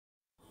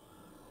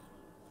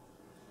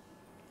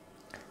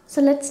So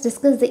let's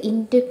discuss the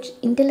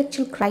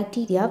intellectual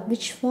criteria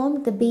which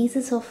form the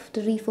basis of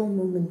the reform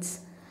movements.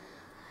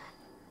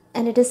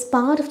 And it is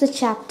part of the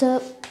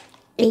chapter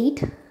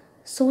 8,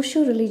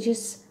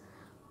 socio-religious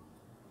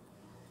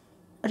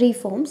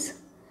reforms,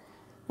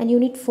 and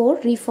unit 4,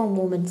 reform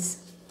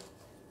movements.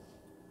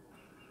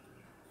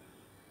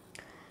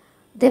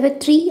 There were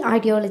three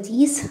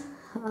ideologies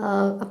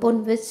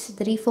upon which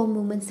the reform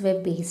movements were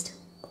based.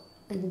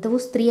 And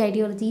those three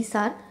ideologies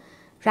are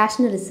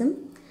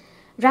rationalism.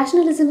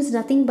 Rationalism is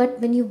nothing but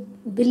when you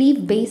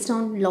believe based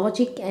on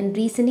logic and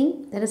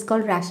reasoning, that is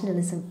called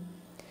rationalism.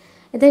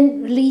 And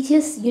then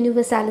religious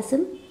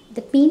universalism,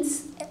 that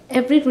means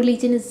every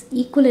religion is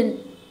equal in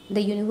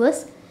the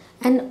universe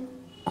and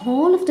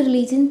all of the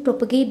religions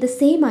propagate the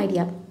same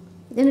idea.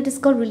 Then it is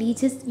called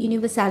religious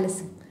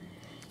universalism.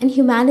 And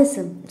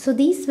humanism. So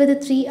these were the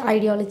three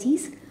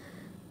ideologies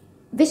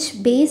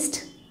which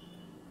based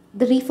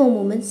the reform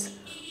movements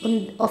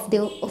of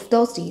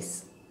those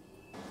days.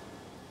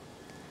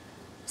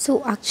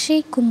 So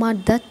Akshay Kumar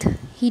Dutt,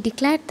 he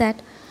declared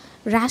that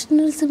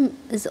rationalism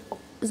is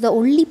the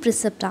only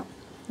preceptor.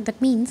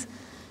 That means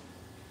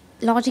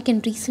logic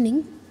and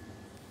reasoning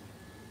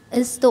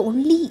is the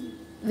only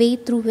way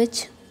through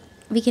which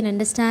we can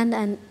understand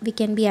and we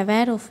can be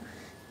aware of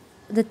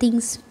the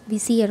things we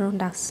see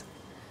around us.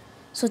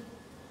 So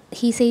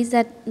he says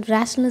that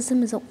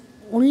rationalism is the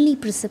only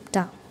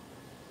preceptor.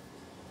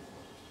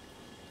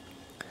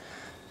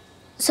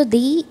 So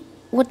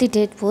what they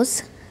did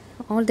was,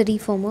 all the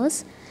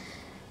reformers,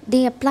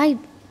 they applied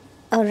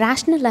a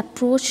rational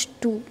approach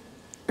to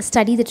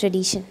study the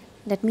tradition.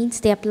 That means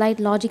they applied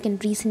logic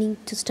and reasoning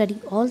to study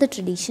all the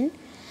tradition,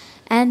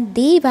 and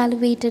they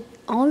evaluated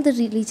all the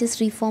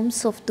religious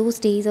reforms of those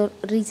days or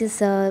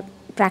religious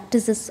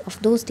practices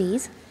of those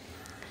days,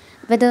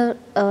 whether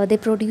they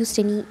produced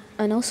any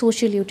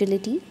social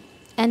utility,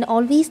 and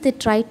always they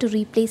tried to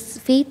replace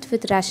faith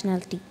with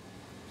rationality.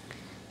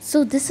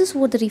 So this is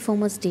what the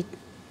reformers did.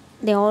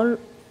 They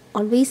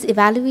always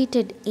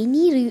evaluated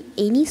any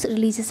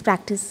religious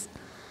practice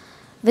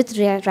with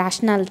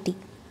rationality,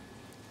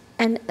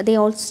 and they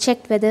also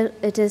checked whether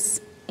it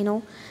is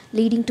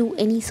leading to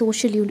any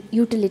social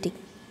utility.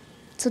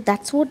 So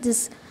that's what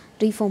these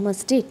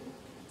reformers did.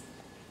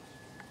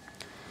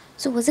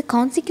 So was a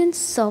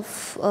consequence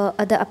of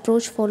the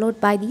approach followed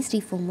by these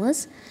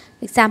reformers.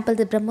 For example,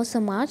 the Brahmo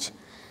Samaj,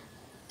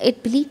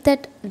 it believed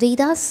that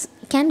Vedas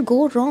can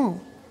go wrong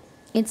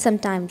in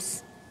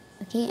sometimes.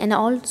 Okay, and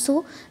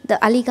also the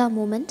Aligarh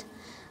movement,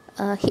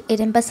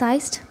 it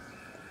emphasized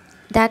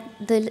that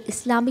the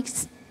Islamic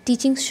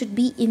teachings should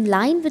be in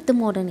line with the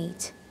modern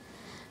age.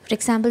 For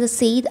example, the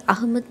Sayyid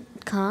Ahmad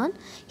Khan,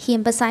 he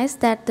emphasized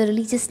that the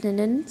religious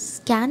tenets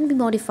can be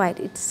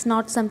modified. It's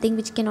not something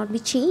which cannot be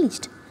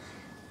changed.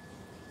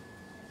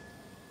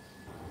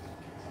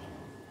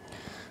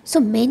 So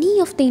many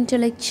of the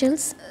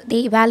intellectuals, they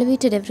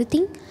evaluated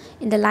everything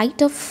in the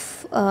light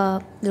of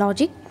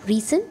logic,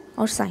 reason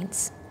or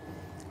science.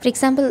 For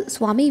example,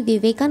 Swami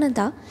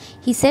Vivekananda,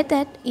 he said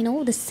that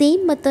the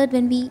same method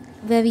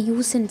where we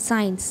use in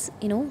science,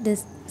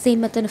 the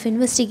same method of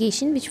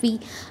investigation which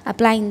we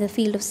apply in the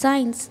field of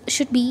science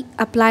should be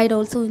applied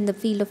also in the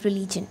field of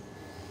religion.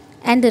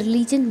 And the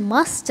religion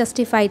must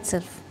justify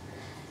itself.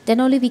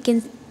 Then only we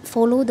can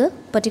follow the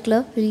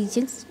particular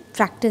religion's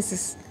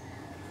practices.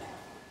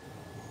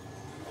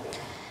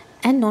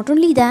 And not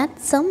only that,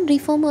 some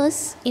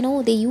reformers,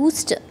 they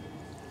used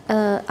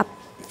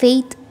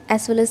faith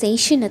as well as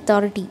Asian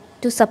authority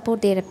to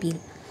support their appeal.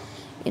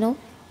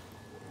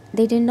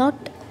 They did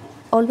not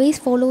always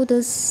follow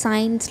the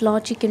science,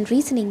 logic and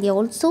reasoning. They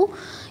also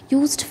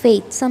used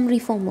faith, some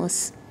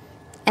reformers,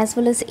 as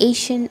well as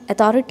Asian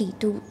authority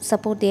to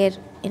support their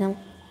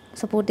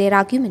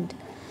argument.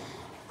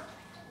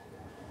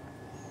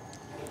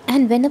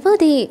 And whenever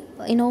they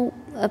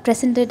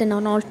presented an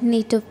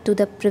alternative to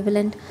the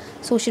prevalent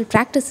social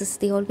practices,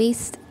 they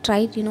always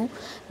tried,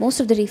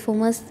 most of the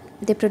reformers,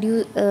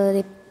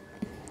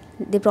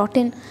 they brought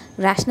in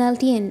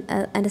rationality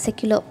and a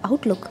secular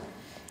outlook.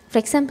 For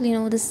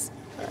example, this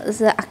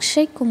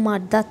Akshay Kumar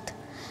Dutt,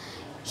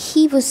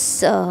 he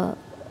was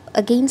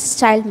against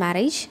child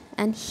marriage,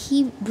 and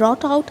he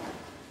brought out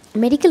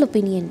medical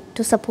opinion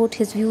to support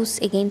his views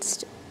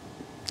against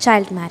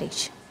child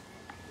marriage.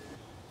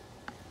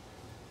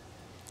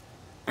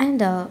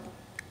 And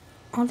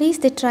always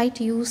they try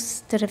to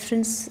use the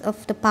reference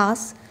of the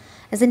past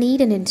as an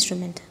aid and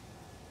instrument.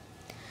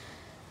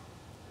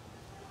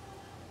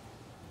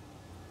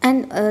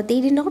 And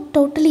they did not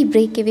totally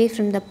break away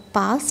from the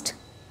past,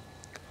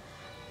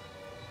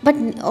 but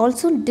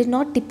also did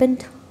not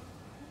depend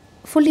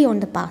fully on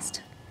the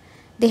past.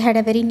 They had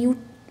a very new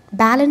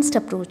balanced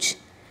approach.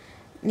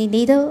 They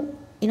neither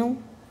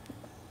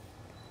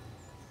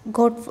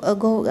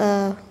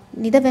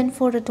neither went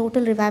for a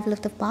total revival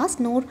of the past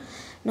nor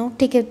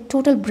take a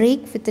total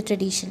break with the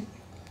tradition.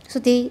 So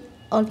they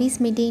always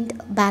maintained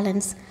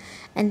balance,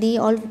 and they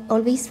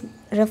always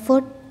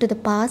referred to the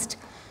past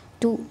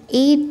to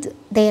aid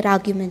their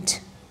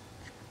argument.